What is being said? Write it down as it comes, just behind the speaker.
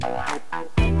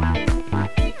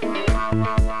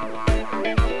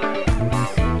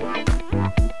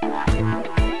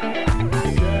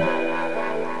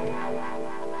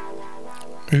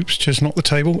Oops, just knocked the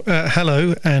table.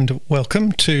 Hello and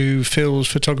welcome to Phil's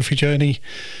Photography Journey,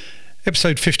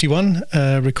 episode 51,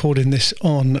 recording this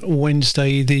on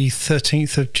Wednesday the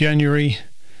 13th of January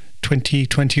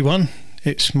 2021.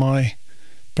 It's my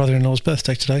brother-in-law's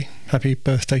birthday today. Happy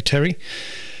birthday, Terry.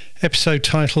 Episode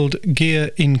titled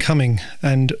Gear Incoming,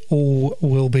 and all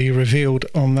will be revealed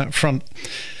on that front.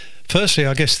 Firstly,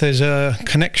 I guess there's a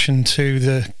connection to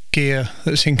the gear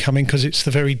that's incoming because it's the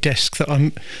very desk that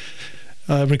I'm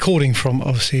recording from.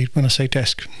 Obviously, when I say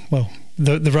desk, well,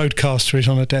 the Rodecaster is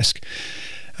on a desk,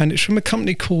 and it's from a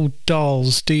company called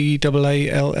Daals,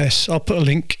 D-A-A-L-S. I'll put a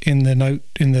link in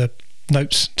the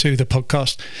notes to the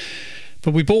podcast.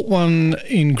 But we bought one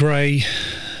in grey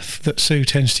that Sue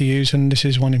tends to use, and this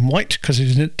is one in white because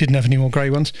it didn't have any more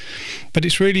grey ones. But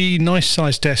it's really nice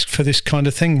sized desk for this kind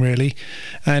of thing, really,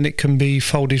 and it can be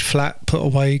folded flat, put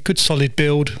away, good solid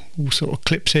build, all sort of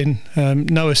clips in,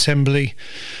 no assembly,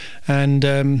 and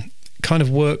kind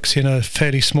of works in a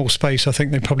fairly small space. I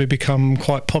think they've probably become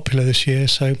quite popular this year,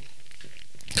 so I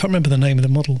can't remember the name of the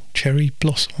model, Cherry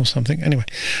Blossom or something. Anyway,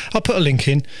 I'll put a link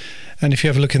in, and if you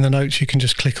have a look in the notes, you can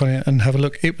just click on it and have a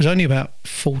look. It was only about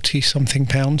 40 something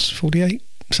pounds, 48,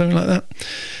 something like that.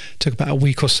 Took about a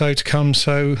week or so to come,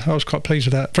 so I was quite pleased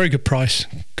with that. Very good price,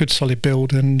 good solid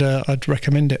build, and I'd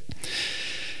recommend it.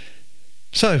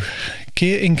 So,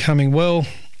 gear incoming. Well,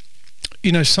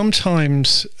 you know,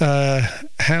 sometimes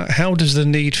how does the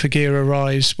need for gear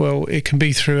arise? Well, it can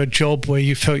be through a job where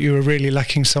you felt you were really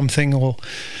lacking something, or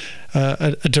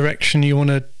a direction you want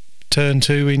to turn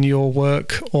to in your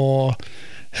work, or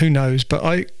who knows.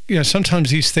 But sometimes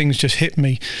these things just hit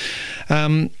me.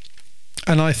 And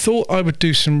I thought I would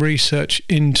do some research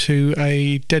into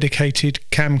a dedicated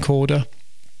camcorder,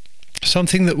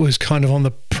 something that was kind of on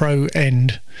the pro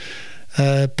end,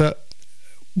 but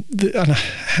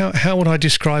how would I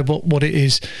describe what it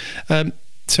is?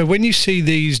 So when you see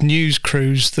these news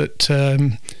crews that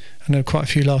I know quite a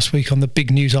few last week on the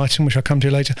big news item, which I'll come to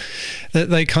later,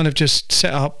 that they kind of just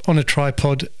set up on a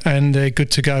tripod and they're good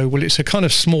to go. Well, it's a kind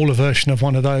of smaller version of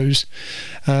one of those.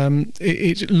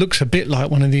 It looks a bit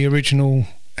like one of the original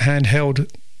handheld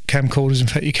camcorders. In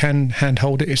fact, you can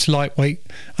handhold it. It's lightweight,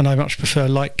 and I much prefer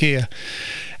light gear.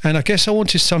 And I guess I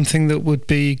wanted something that would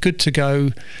be good to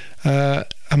go. I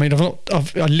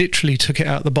literally took it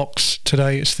out of the box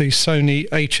today. It's the Sony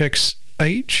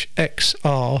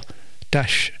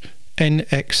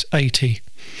HXR-NX80,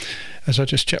 as I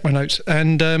just checked my notes.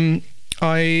 And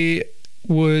I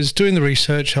was doing the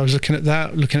research. I was looking at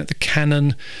the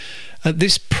Canon at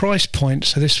this price point.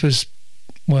 So this was,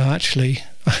 well, actually,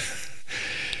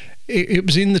 it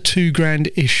was in the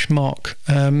 £2,000-ish mark.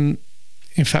 In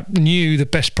fact, the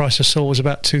best price I saw was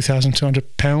about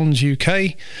 £2,200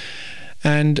 UK.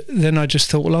 And then I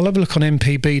just thought, well, I'll have a look on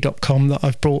mpb.com that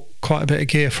I've brought quite a bit of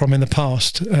gear from in the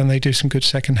past, and they do some good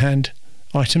second-hand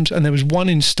items. And there was one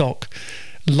in stock,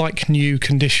 like new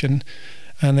condition,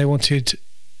 and they wanted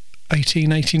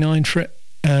 $18.89 for it,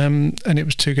 and it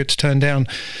was too good to turn down.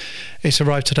 It's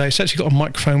arrived today. It's actually got a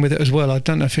microphone with it as well. I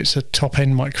don't know if it's a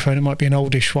top-end microphone. It might be an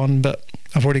oldish one, but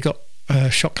I've already got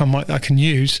a shotgun mic that I can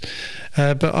use.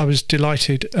 But I was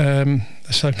delighted.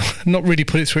 So not really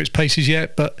put it through its paces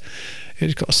yet, but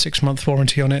it's got a 6-month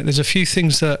warranty on it. There's a few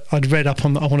things that I'd read up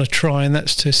on that I want to try, and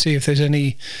that's to see if there's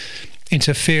any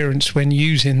interference when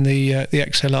using the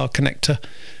XLR connector.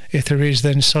 If there is,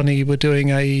 then Sony were doing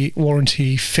a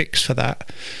warranty fix for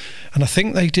that. And I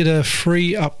think they did a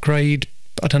free upgrade.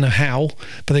 I don't know how,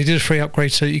 but they did a free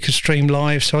upgrade so that you could stream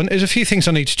live. So there's a few things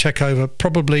I need to check over.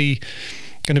 Probably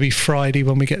going to be Friday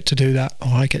when we get to do that, or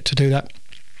I get to do that.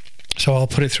 So I'll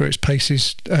put it through its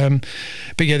paces. But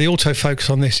yeah, the autofocus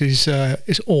on this is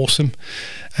awesome,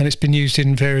 and it's been used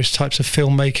in various types of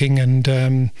filmmaking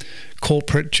and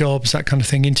corporate jobs, that kind of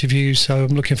thing, interviews. So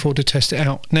I'm looking forward to test it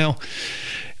out. Now,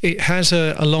 it has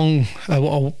a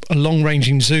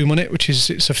long-ranging zoom on it,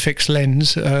 it's a fixed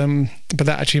lens, but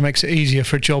that actually makes it easier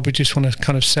for a job we just want to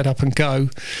kind of set up and go.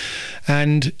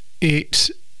 And it,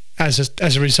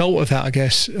 as a result of that, I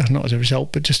guess, not as a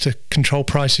result, but just to control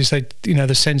prices,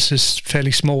 the sensor's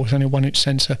fairly small. It's only a 1-inch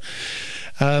sensor.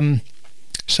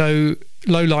 So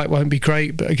low light won't be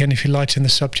great, but again, if you're lighting the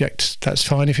subject, that's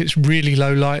fine. If it's really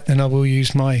low light, then I will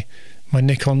use my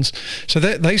Nikons. So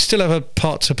they still have a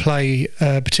part to play,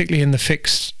 particularly in the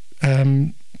fixed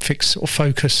fixed sort of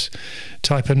focus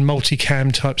type and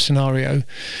multicam type scenario,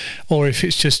 or if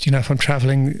it's just, you know, if I'm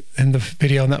traveling, then the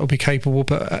video on that will be capable.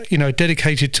 But you know, a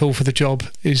dedicated tool for the job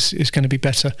is going to be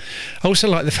better. I also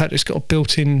like the fact it's got a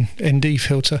built-in ND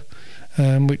filter,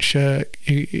 which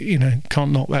you know,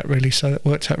 can't knock that really, so that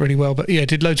worked out really well. But yeah,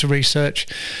 did loads of research.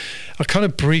 I kind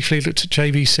of briefly looked at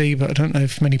JVC, but I don't know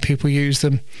if many people use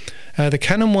them. The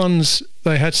Canon ones,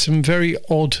 they had some very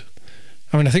odd,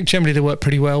 I mean, I think generally they work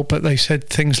pretty well, but they said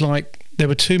things like there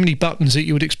were too many buttons that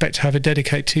you would expect to have a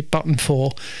dedicated button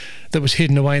for that was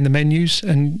hidden away in the menus.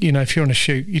 And, you know, if you're on a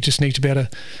shoot, you just need to be able to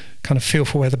kind of feel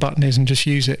for where the button is and just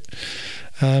use it.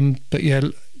 But yeah,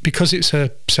 because it's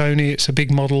a Sony, it's a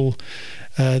big model,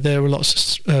 there were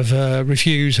lots of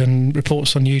reviews and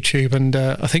reports on YouTube, and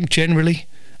I think generally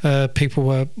people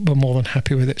were more than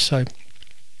happy with it. So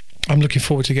I'm looking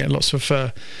forward to getting lots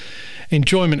of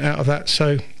enjoyment out of that.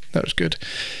 So that was good.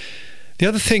 The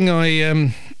other thing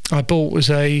I bought was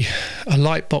a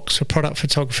light box for product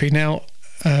photography. Now,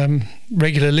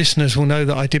 regular listeners will know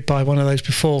that I did buy one of those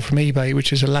before from eBay,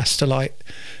 which is a Lastalite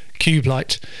Cube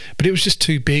Light, but it was just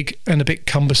too big and a bit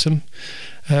cumbersome.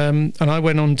 And I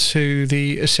went on to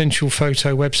the Essential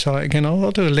Photo website. Again,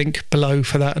 I'll do a link below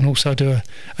for that, and also do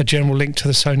a general link to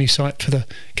the Sony site for the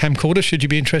camcorder, should you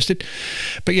be interested.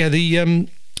 But yeah, the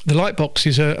light box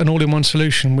is an all-in-one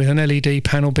solution with an LED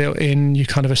panel built in. You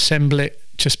kind of assemble it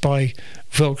just by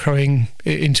velcroing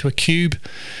it into a cube.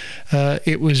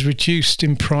 It was reduced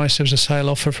in price. There was a sale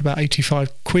offer for about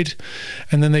 85 quid,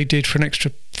 and then they did for an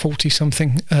extra 40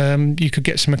 something. You could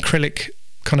get some acrylic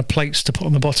kind of plates to put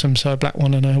on the bottom, so a black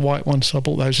one and a white one, so I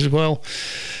bought those as well.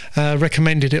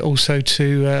 Recommended it also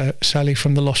to Sally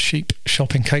from the Lost Sheep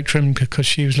shop in Caterham, because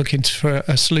she was looking for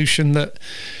a solution that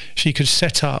she could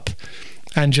set up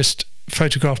and just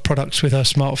photograph products with her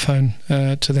smartphone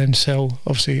to then sell,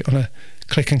 obviously on a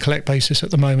click and collect basis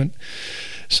at the moment.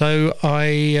 So I,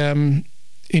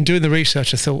 in doing the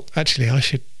research, I thought actually I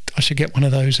should get one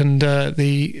of those, and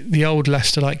the old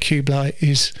Lastalite Cube Light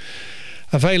is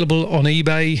available on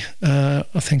eBay.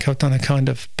 I think I've done a kind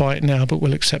of buy it now, but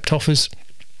will accept offers.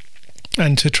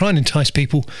 And to try and entice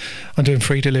people, I'm doing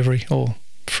free delivery, or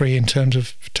free in terms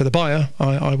of to the buyer.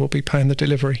 I will be paying the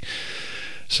delivery.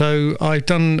 So I've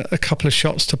done a couple of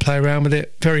shots to play around with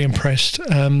it. Very impressed.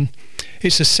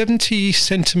 It's a 70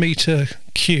 centimetre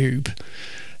cube,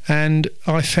 and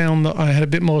I found that I had a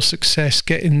bit more success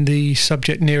getting the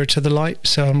subject nearer to the light.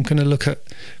 So I'm going to look at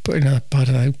putting a, I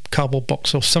don't know, cardboard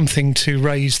box or something to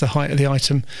raise the height of the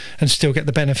item and still get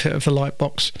the benefit of the light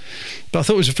box. But I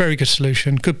thought it was a very good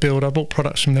solution, good build. I bought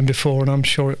products from them before, and I'm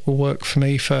sure it will work for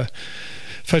me for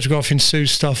photographing Sue's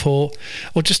stuff, or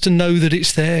just to know that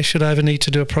it's there should I ever need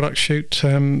to do a product shoot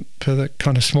for the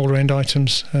kind of smaller end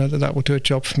items. That will do a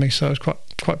job for me. So I was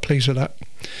quite pleased with that.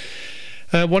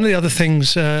 One of the other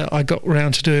things I got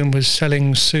around to doing was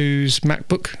selling Sue's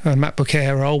MacBook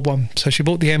Air, her old one. So she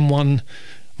bought the M1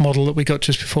 model that we got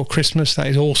just before Christmas. That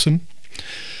is awesome.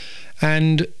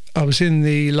 And I was in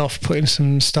the loft putting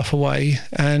some stuff away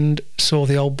and saw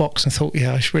the old box and thought,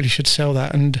 yeah, I really should sell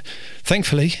that. And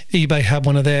thankfully, eBay had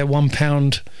one of their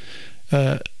 £1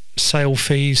 sale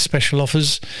fees special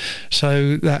offers,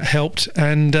 so that helped.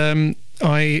 And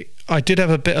I did have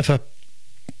a bit of a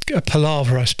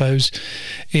palaver, I suppose,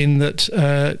 in that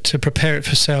to prepare it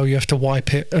for sale you have to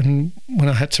wipe it, and when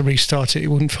I had to restart it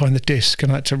wouldn't find the disc,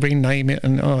 and I had to rename it,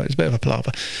 and it's a bit of a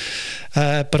palaver.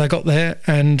 But I got there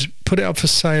and put it up for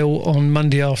sale on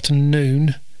Monday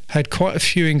afternoon. Had quite a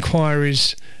few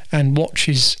inquiries and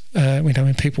watches,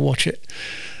 when people watch it,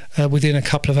 within a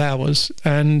couple of hours,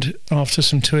 and after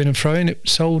some to-in and fro-in, it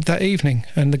sold that evening,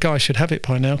 and the guy should have it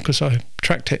by now because I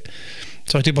tracked it.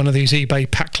 So I did one of these eBay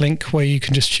pack link where you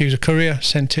can just choose a courier,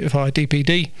 sent it via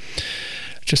DPD,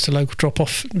 just a local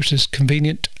drop-off, which is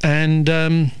convenient. And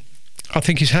I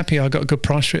think he's happy. I got a good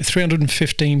price for it,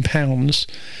 £315.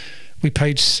 We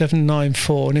paid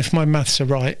 $794, and if my maths are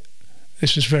right,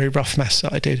 this was very rough maths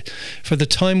that I did, for the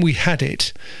time we had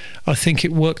it, I think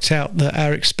it worked out that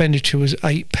our expenditure was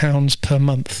 £8 per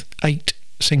month. 8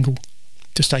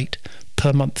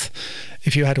 per month.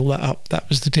 If you add all that up, that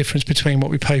was the difference between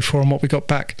what we paid for and what we got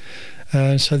back.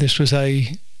 So this was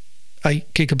a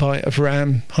 8 gigabyte of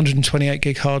RAM, 128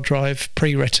 gig hard drive,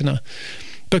 pre-Retina,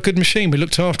 but good machine. We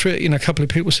looked after it. A couple of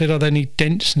people said, "Oh, they need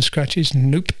dents and scratches."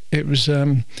 Nope, it was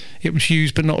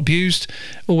used but not abused.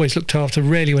 Always looked after.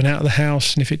 Rarely went out of the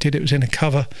house, and if it did, it was in a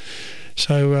cover.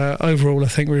 So overall, I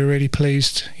think we were really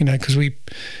pleased. Because we've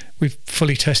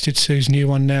fully tested Sue's new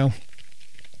one now,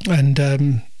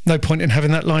 and no point in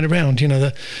having that lying around.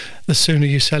 The sooner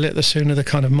you sell it, the sooner the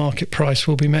kind of market price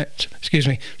will be met. Excuse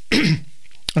me. I'm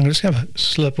going to just have a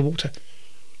slurp of water.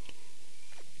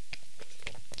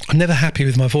 I'm never happy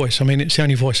with my voice. I mean, it's the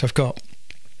only voice I've got.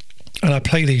 And I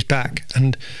play these back,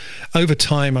 and over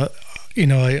time,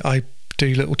 I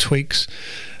do little tweaks.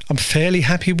 I'm fairly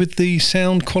happy with the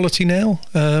sound quality now.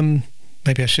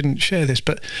 Maybe I shouldn't share this,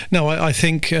 but no, I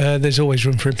think there's always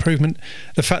room for improvement.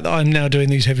 The fact that I'm now doing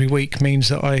these every week means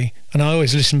that I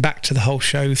always listen back to the whole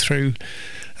show through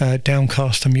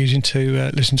Downcast. I'm using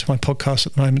to listen to my podcast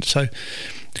at the moment, so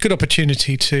it's a good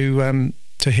opportunity to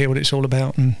hear what it's all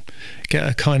about and get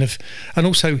a kind of, and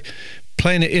also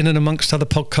playing it in and amongst other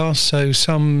podcasts. So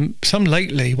some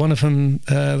lately, one of them,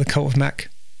 the Cult of Mac,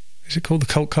 is it called the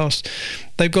Cultcast?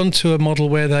 They've gone to a model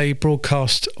where they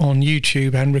broadcast on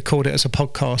YouTube and record it as a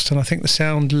podcast, and I think the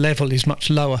sound level is much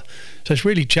lower, so it's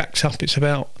really jacked up. It's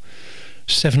about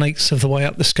 7/8 of the way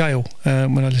up the scale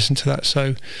when I listen to that.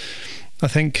 So I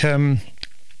think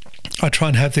I try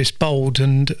and have this bold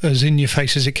and as in your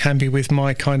face as it can be with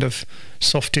my kind of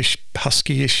softish,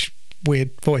 husky-ish, weird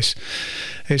voice.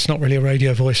 It's not really a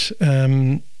radio voice,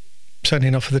 certainly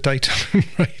not for the daytime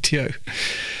radio.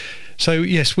 So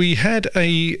yes, we had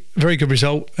a very good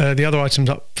result. The other items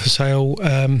up for sale.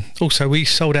 Also, we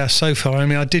sold our sofa. I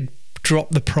mean, I did drop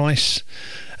the price.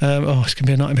 It's going to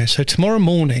be a nightmare. So tomorrow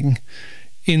morning,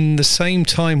 in the same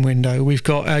time window, we've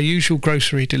got our usual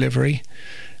grocery delivery.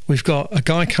 We've got a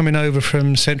guy coming over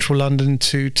from central London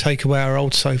to take away our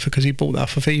old sofa because he bought that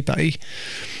off of eBay.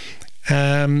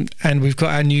 And we've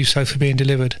got our new sofa being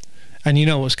delivered. And you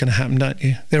know what's going to happen, don't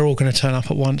you? They're all going to turn up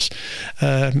at once.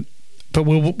 But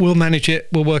we'll manage it.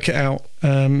 We'll work it out.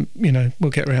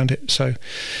 We'll get around it. So,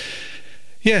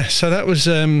 yeah. So that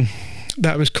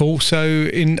was cool. So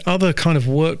in other kind of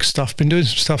work stuff, been doing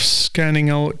some stuff scanning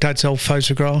Dad's old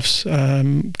photographs.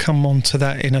 Come on to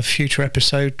that in a future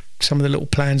episode. Some of the little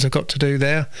plans I've got to do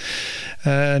there,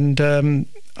 and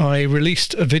I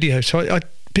released a video. So I'd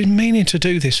been meaning to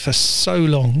do this for so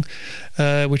long,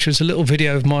 which was a little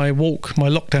video of my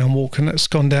lockdown walk, and that's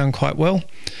gone down quite well.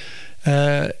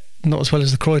 Not as well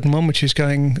as the Croydon one, which is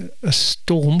going a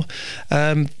storm.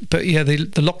 But yeah, the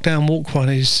lockdown walk one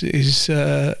is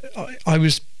I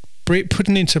was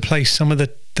putting into place some of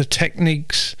the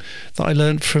techniques that I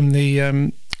learned from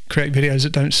the Create Videos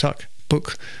That Don't Suck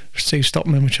book, Steve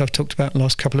Stockman, which I've talked about in the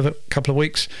last couple of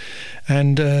weeks,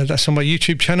 and that's on my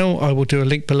YouTube channel. I will do a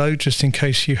link below just in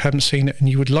case you haven't seen it and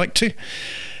you would like to.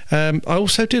 I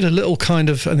also did a little kind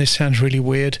of, and this sounds really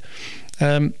weird,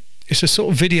 it's a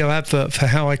sort of video advert for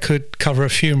how I could cover a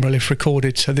funeral if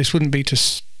recorded. So this wouldn't be to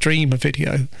stream a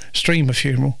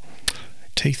funeral,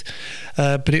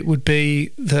 but it would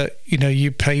be that,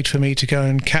 you paid for me to go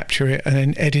and capture it and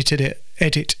then edit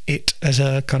it as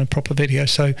a kind of proper video.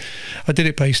 So I did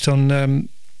it based on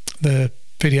the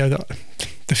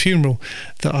funeral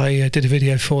that I did a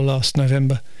video for last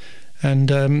November.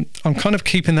 And I'm kind of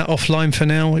keeping that offline for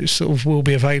now. It sort of will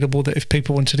be available that if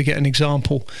people wanted to get an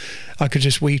example, I could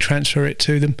just transfer it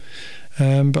to them.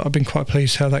 But I've been quite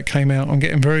pleased how that came out. I'm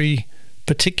getting very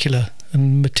particular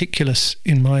and meticulous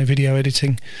in my video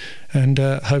editing, and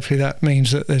hopefully that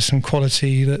means that there's some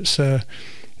quality that's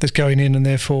going in and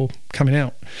therefore coming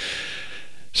out.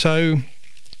 So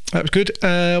that was good.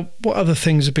 What other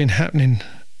things have been happening?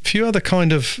 A few other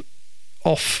kind of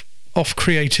off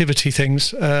creativity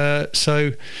things.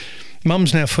 So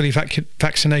Mum's now fully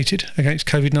vaccinated against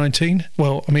COVID-19.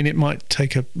 Well, I mean, it might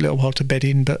take a little while to bed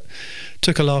in, but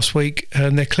took her last week,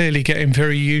 and they're clearly getting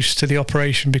very used to the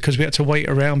operation because we had to wait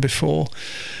around before,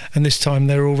 and this time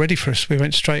they were all ready for us. We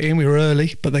went straight in. We were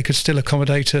early, but they could still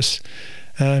accommodate us.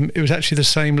 It was actually the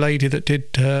same lady that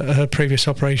did her previous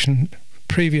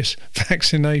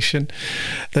vaccination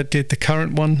that did the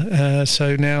current one.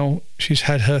 So now she's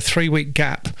had her 3-week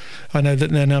gap. I know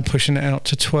that they're now pushing it out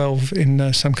to 12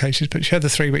 in some cases, but she had the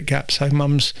 3-week gap. So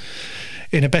Mum's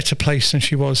in a better place than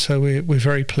she was. So we're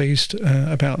very pleased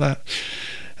about that.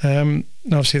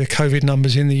 Obviously, the COVID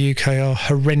numbers in the UK are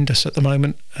horrendous at the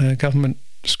moment. Government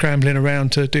scrambling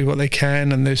around to do what they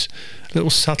can, and there's little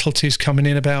subtleties coming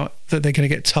in about that they're going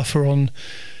to get tougher on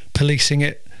policing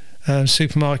it.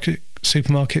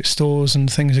 Supermarket stores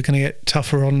and things are going to get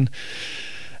tougher on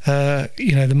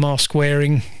the mask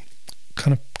wearing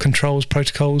kind of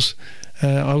protocols.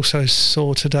 I also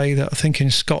saw today that I think in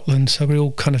Scotland, so we're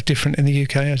all kind of different in the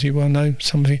UK, as you well know,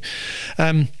 some of you,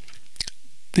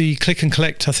 the click and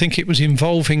collect, I think it was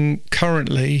involving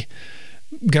currently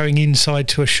going inside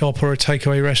to a shop or a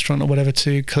takeaway restaurant or whatever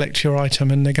to collect your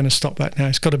item, and they're going to stop that now.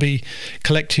 It's got to be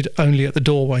collected only at the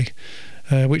doorway,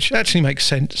 which actually makes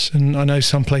sense, and I know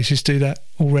some places do that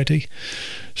already.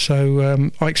 So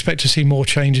I expect to see more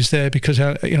changes there because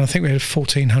I think we had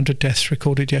 1,400 deaths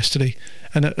recorded yesterday,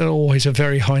 and always a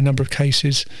very high number of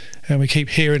cases, and we keep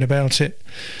hearing about it.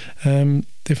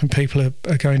 The different people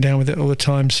are going down with it all the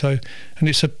time. So, and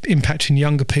it's impacting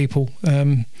younger people,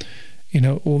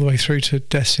 all the way through to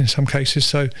deaths in some cases.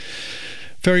 So,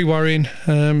 very worrying.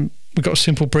 We've got a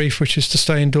simple brief, which is to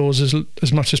stay indoors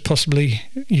as much as possibly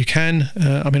you can.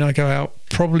 I go out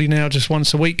probably now just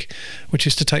once a week, which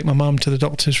is to take my mum to the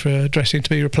doctors for a dressing to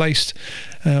be replaced.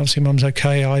 Obviously, mum's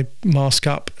okay. I mask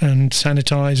up and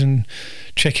sanitise and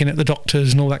check in at the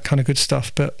doctors and all that kind of good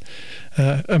stuff. But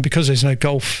and because there's no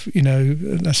golf,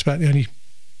 that's about the only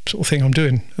sort of thing I'm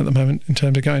doing at the moment in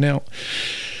terms of going out.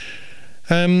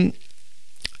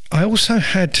 I also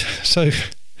had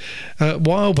a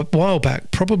while back,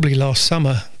 probably last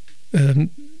summer,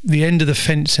 the end of the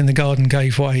fence in the garden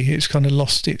gave way. It's kind of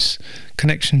lost its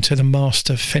connection to the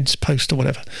master fence post or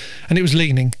whatever, and it was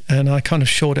leaning, and I kind of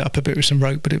shored it up a bit with some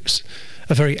rope, but it was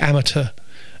a very amateur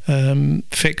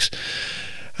fix.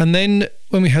 And then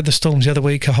when we had the storms the other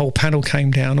week, a whole panel came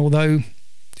down, although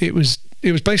it was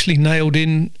basically nailed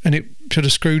in, and it should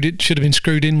have been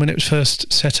screwed in when it was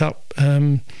first set up.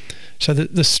 So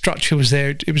the structure was there.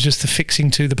 It was just the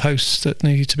fixing to the posts that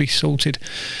needed to be sorted.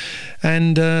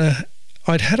 And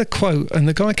I'd had a quote, and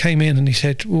the guy came in and he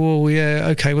said, "Oh yeah,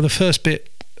 okay. Well, the first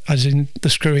bit, as in the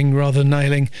screwing rather than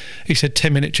nailing," he said,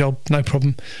 10-minute job, no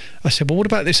problem. I said, "Well, what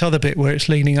about this other bit where it's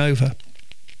leaning over?"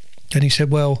 And he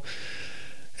said, "Well,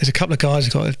 there's a couple of guys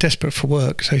who got desperate for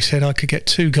work." So he said I could get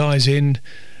 2 guys in.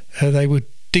 They would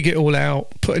dig it all out,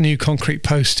 put a new concrete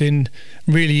post in.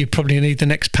 Really, you probably need the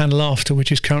next panel after,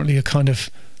 which is currently a kind of,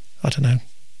 I don't know,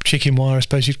 chicken wire, I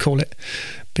suppose you'd call it.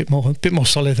 A bit more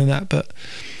solid than that. But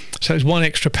so it's one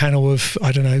extra panel of,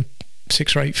 I don't know,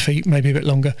 6 or 8 feet, maybe a bit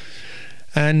longer.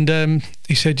 And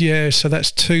he said, yeah, so that's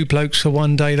 2 blokes for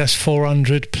one day. That's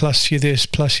 400 plus you this,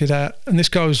 plus you that. And this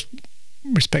guy was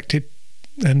respected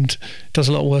and does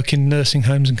a lot of work in nursing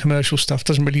homes and commercial stuff,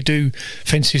 doesn't really do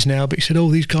fences now, but he said,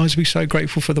 these guys would be so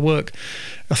grateful for the work.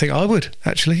 I think I would,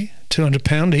 actually.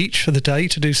 £200 each for the day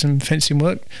to do some fencing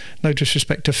work. No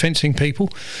disrespect to fencing people.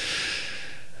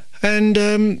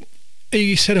 And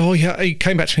he said, he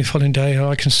came back to me the following day,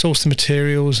 I can source the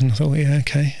materials. And I thought, yeah,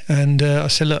 okay. And I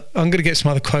said, look, I'm going to get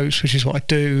some other quotes, which is what I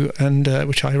do, and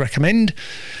which I recommend,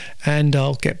 and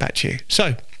I'll get back to you.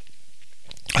 So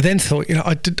I then thought,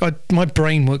 my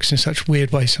brain works in such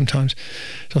weird ways sometimes.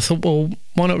 So I thought, well,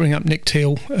 why not ring up Nick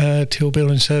Teal, Teal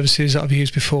Building Services that I've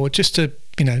used before, just to,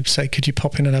 say, could you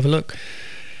pop in and have a look?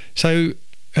 So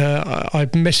I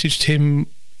messaged him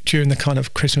during the kind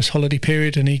of Christmas holiday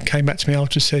period, and he came back to me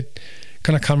after and said,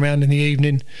 can I come round in the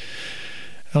evening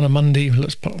on a Monday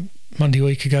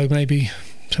week ago, maybe,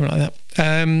 something like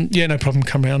that. Yeah, no problem,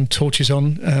 come round, torches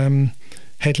on,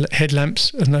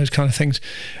 headlamps and those kind of things.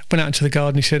 Went out into the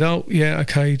garden. He said, hack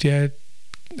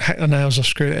the nails off,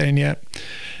 screw it in, yeah.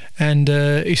 And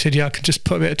he said, I can just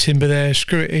put a bit of timber there,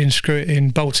 screw it in,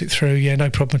 bolt it through, yeah,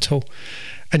 no problem at all.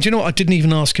 And do you know what? I didn't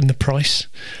even ask him the price.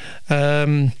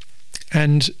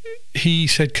 And he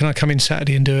said, can I come in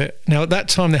Saturday and do it? Now, at that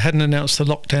time, they hadn't announced the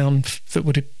lockdown that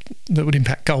would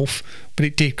impact golf, but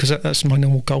it did, because that's my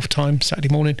normal golf time, Saturday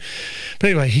morning. But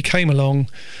anyway, he came along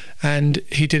and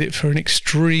he did it for an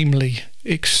extremely,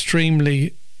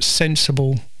 extremely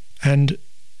sensible and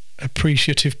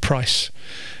appreciative price.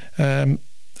 I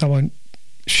won't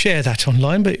share that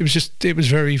online, but it was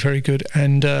very, very good,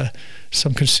 and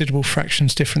some considerable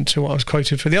fractions different to what I was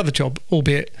quoted for the other job,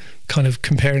 albeit kind of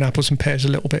comparing apples and pears a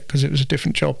little bit because it was a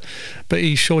different job. But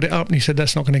he shored it up and he said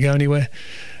that's not going to go anywhere.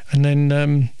 And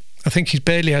then I think he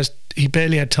barely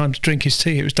had time to drink his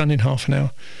tea. It was done in half an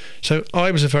hour. So I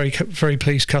was a very, very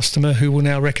pleased customer who will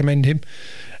now recommend him.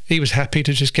 He was happy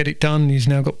to just get it done. He's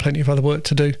now got plenty of other work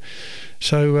to do.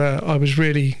 So I was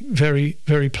really very,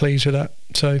 very pleased with that.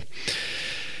 So,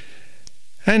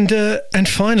 and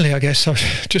finally, I guess,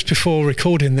 just before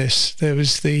recording this, there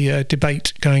was the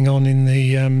debate going on in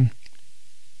the,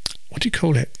 what do you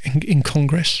call it, in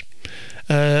Congress,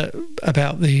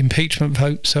 about the impeachment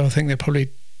vote. So I think they're probably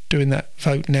doing that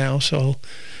vote now. So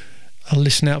I'll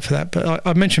listen out for that. But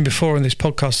I mentioned before on this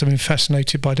podcast, I've been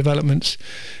fascinated by developments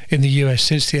in the US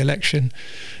since the election,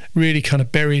 really kind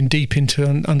of burying deep into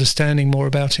understanding more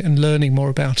about it and learning more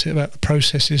about it, about the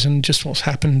processes and just what's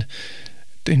happened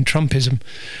in Trumpism.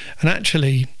 And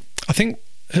actually, I think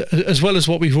as well as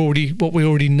what we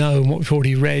already know and what we've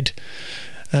already read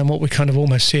and what we're kind of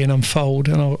almost seeing unfold,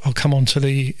 and I'll come on to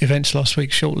the events last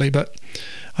week shortly, but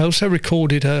I also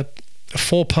recorded a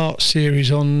 4-part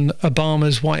series on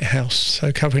Obama's White House,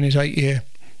 so covering his 8-year,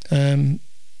 you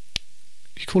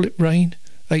call it reign?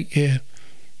 8-year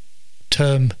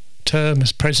term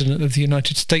as President of the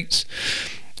United States.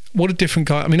 what a different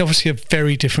guy. I mean, obviously a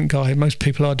very different guy. Most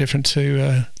people are different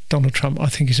to Donald Trump. I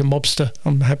think he's a mobster.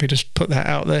 I'm happy to put that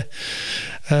out there.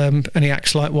 And he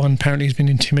acts like one. Apparently he's been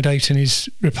intimidating his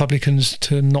Republicans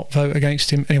to not vote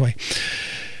against him. Anyway,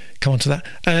 come on to that.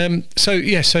 So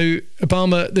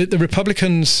Obama, the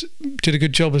Republicans did a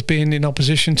good job of being in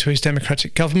opposition to his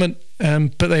Democratic government,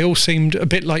 but they all seemed a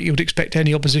bit like you would expect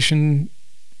any opposition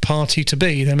party to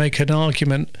be. They make an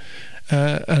argument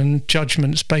and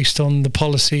judgments based on the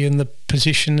policy and the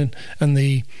position and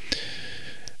the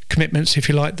commitments, if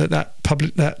you like,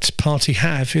 that party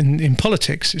have in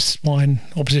politics. It's why an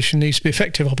opposition needs to be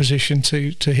effective opposition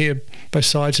to hear both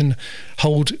sides and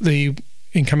hold the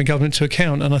incoming government to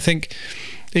account. And I think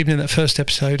even in that first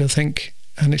episode,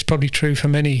 and it's probably true for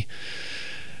many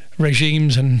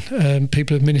regimes and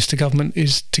people who administer government,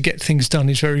 is to get things done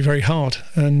is very, very hard,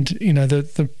 and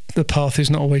the path is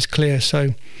not always clear.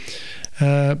 So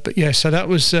so that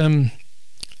was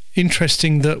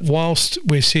interesting, that whilst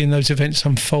we're seeing those events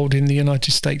unfold in the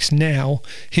United States now,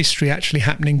 history actually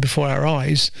happening before our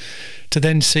eyes, to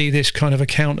then see this kind of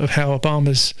account of how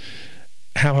Obama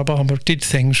did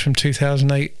things from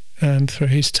 2008 through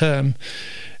his term,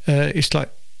 it's like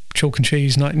chalk and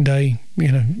cheese, night and day,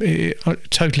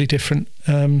 totally different.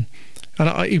 And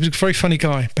he was a very funny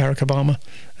guy, Barack Obama,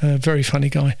 very funny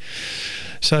guy.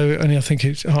 So, and I think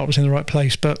his heart was in the right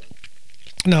place. But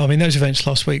no, I mean, those events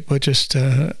last week were just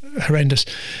horrendous.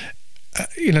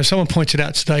 Someone pointed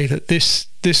out today that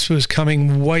this was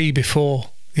coming way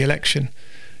before the election.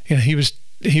 He was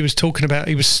talking about,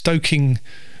 he was stoking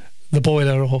the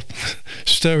boiler or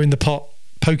stirring the pot,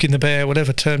 poking the bear,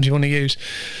 whatever terms you want to use,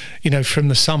 from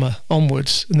the summer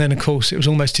onwards. And then, of course, it was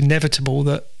almost inevitable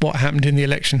that what happened in the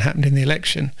election happened in the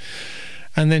election.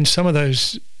 And then some of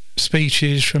those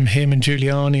speeches from him and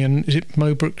Giuliani, and is it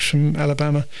Mo Brooks from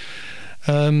Alabama,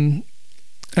 and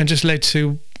just led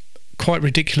to quite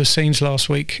ridiculous scenes last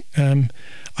week. I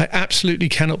absolutely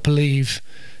cannot believe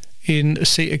in a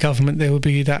seat of government there will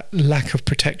be that lack of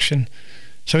protection.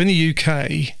 So in the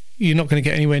UK, you're not going to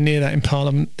get anywhere near that in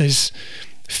Parliament. There's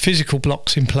physical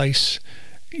blocks in place,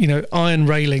 iron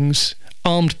railings,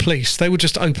 armed police. They would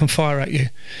just open fire at you.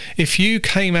 If you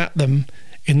came at them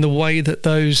in the way that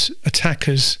those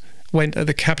attackers went at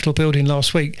the Capitol building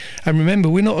last week, and remember,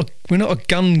 we're not a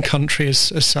gun country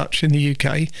as such in the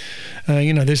UK.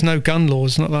 There's no gun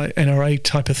laws, not like NRA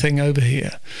type of thing over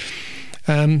here.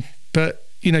 But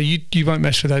you won't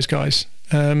mess with those guys.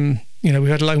 We've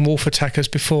had lone wolf attackers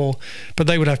before, but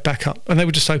they would have backup and they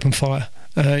would just open fire.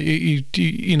 And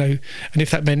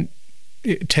if that meant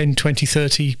 10, 20,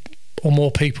 30 or more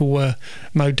people were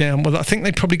mowed down, well, I think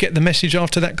they'd probably get the message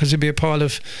after that, because there'd be a pile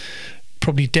of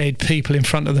probably dead people in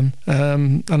front of them.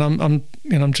 And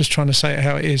I'm just trying to say it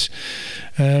how it is.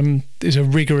 There's a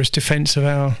rigorous defence of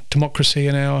our democracy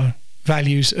and our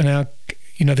values and our,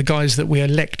 the guys that we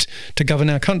elect to govern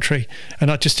our country.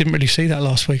 And I just didn't really see that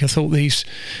last week. I thought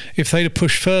if they'd have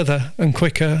pushed further and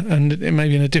quicker and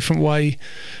maybe in a different way,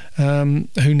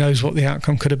 who knows what the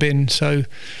outcome could have been. So,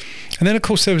 and then of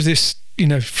course there was this,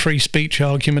 free speech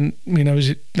argument, is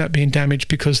it that being damaged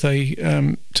because they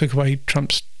took away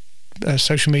Trump's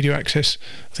social media access?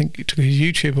 I think it took his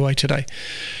YouTube away today.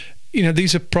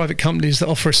 These are private companies that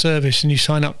offer a service, and you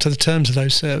sign up to the terms of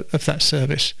that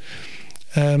service.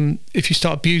 If you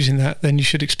start abusing that, then you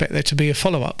should expect there to be a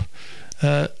follow-up.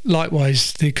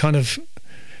 Likewise, the kind of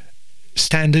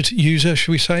standard user,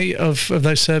 should we say, of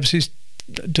those services,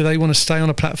 do they want to stay on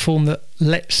a platform that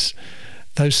lets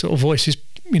those sort of voices,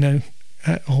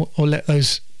 or let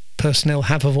those personnel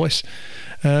have a voice?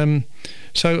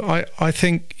 So I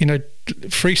think,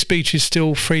 free speech is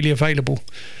still freely available.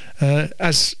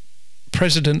 As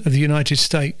President of the United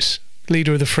States,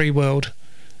 leader of the free world,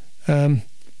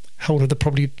 holder of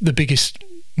probably the biggest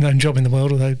known job in the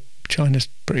world, although China's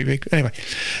pretty big. Anyway,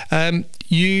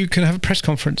 you can have a press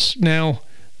conference. Now,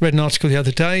 read an article the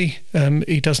other day.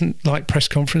 He doesn't like press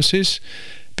conferences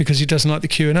because he doesn't like the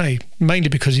Q&A, mainly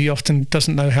because he often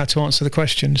doesn't know how to answer the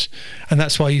questions. And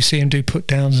that's why you see him do put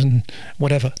downs and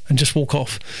whatever and just walk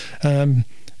off.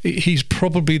 He's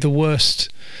probably the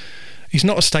worst. He's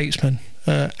not a statesman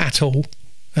at all.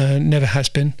 Never has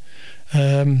been.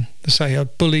 Say a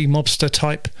bully mobster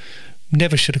type,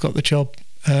 never should have got the job.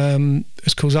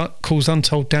 Has caused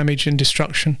untold damage and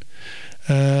destruction,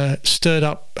 stirred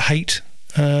up hate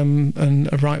and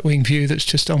a right-wing view that's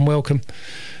just unwelcome.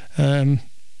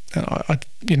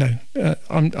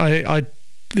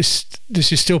 This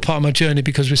is still part of my journey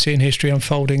because we're seeing history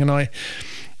unfolding, and I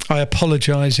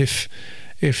apologise if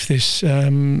this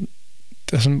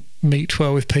doesn't meet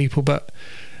well with people, but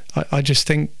I just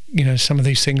think some of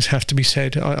these things have to be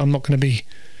said. I'm not going to be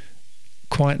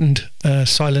quietened,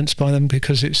 silenced by them,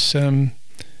 because it's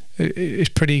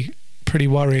pretty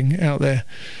worrying out there.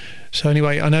 So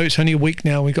anyway, I know it's only a week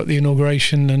now. We got the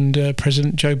inauguration, and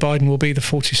President Joe Biden will be the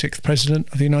 46th president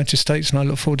of the United States, and I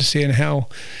look forward to seeing how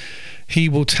he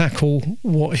will tackle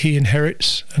what he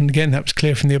inherits. And again, that was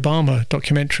clear from the Obama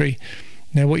documentary.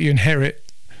 Now, what you inherit,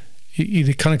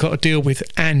 you kind of got to deal with,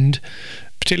 and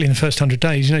particularly in the first 100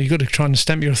 days, you've got to try and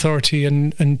stamp your authority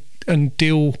and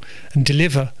deal and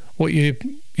deliver what you're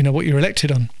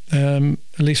elected on. At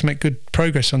least make good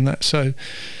progress on that. So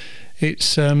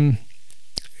it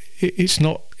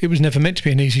was never meant to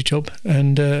be an easy job,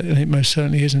 and it most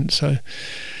certainly isn't. So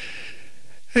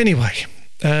anyway,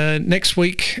 next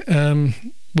week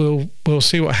we'll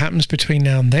see what happens between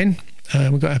now and then.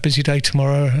 We've got a busy day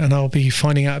tomorrow, and I'll be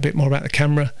finding out a bit more about the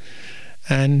camera.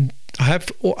 And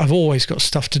I've always got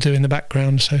stuff to do in the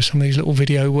background. So some of these little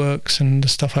video works and the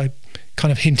stuff I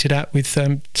kind of hinted at with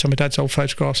some of Dad's old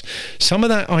photographs. Some of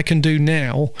that I can do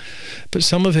now, but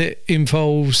some of it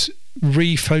involves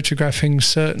re-photographing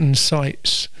certain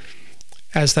sites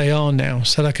as they are now,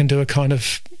 so that I can do a kind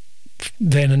of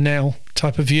then and now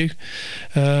type of view.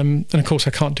 And of course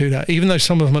I can't do that. Even though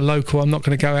some of them are local, I'm not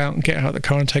going to go out and get out of the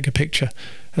car and take a picture.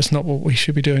 That's not what we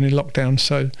should be doing in lockdown.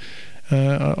 So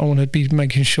I want to be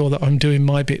making sure that I'm doing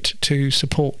my bit to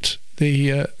support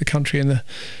the country and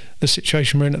the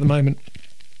situation we're in at the moment.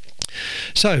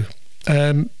 So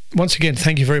once again,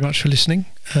 thank you very much for listening.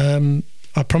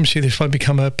 I promise you this won't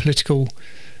become a political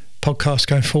podcast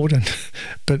going forward,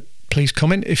 but please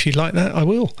comment if you'd like that. I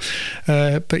will.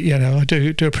 But I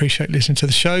do appreciate listening to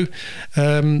the show.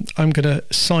 I'm going to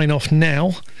sign off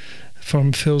now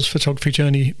from Phil's Photography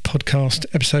Journey podcast,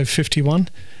 episode 51,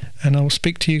 and I'll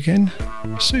speak to you again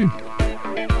soon.